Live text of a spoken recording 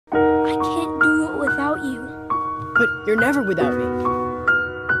But you're never without me.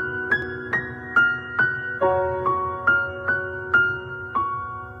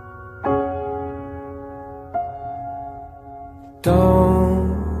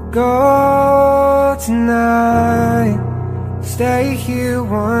 Don't go tonight. Stay here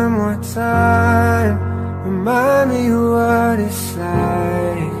one more time. Remind me what it's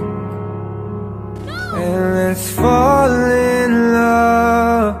like. And let's fall in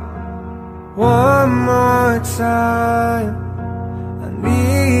love one more time. I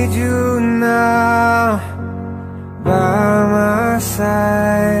need you now by my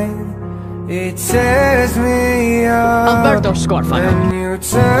side. It tears me up Alberto Scorfano. when you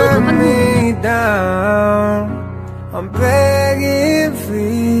turn me down. I'm begging,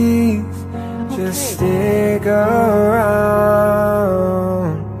 please, just stick around.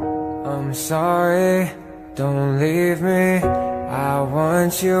 I'm sorry, don't leave me. I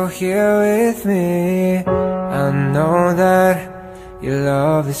want you here with me. I know that your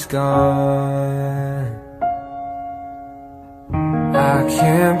love is gone. I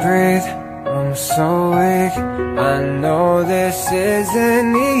can't breathe, I'm so weak. I know this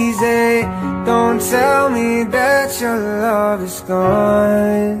isn't easy. Don't tell me that your love is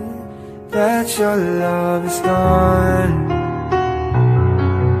gone, that your love is gone.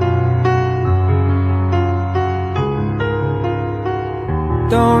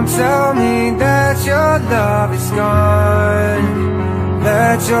 Don't tell me that your love is gone,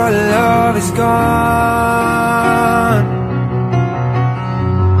 that your love is gone.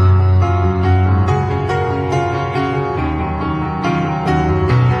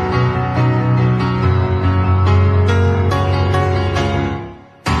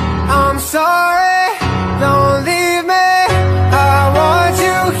 I'm sorry, don't leave me. I want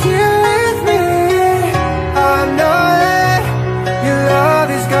you here with me. I know that your love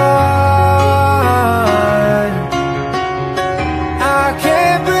is gone. I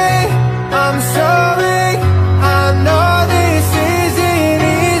can't breathe, I'm so weak. I know this isn't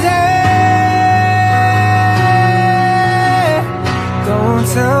easy. Don't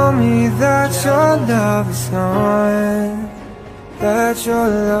tell me that your love is gone, that your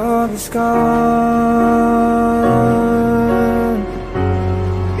love is gone,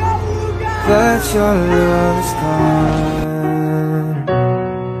 that your love is gone.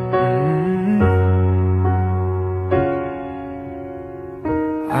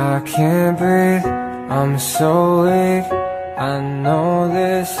 I can't breathe, I'm so weak. I know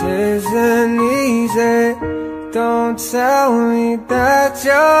this isn't easy. Don't tell me that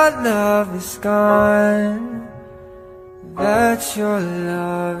your love is gone, that your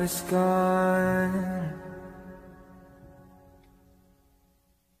love is gone.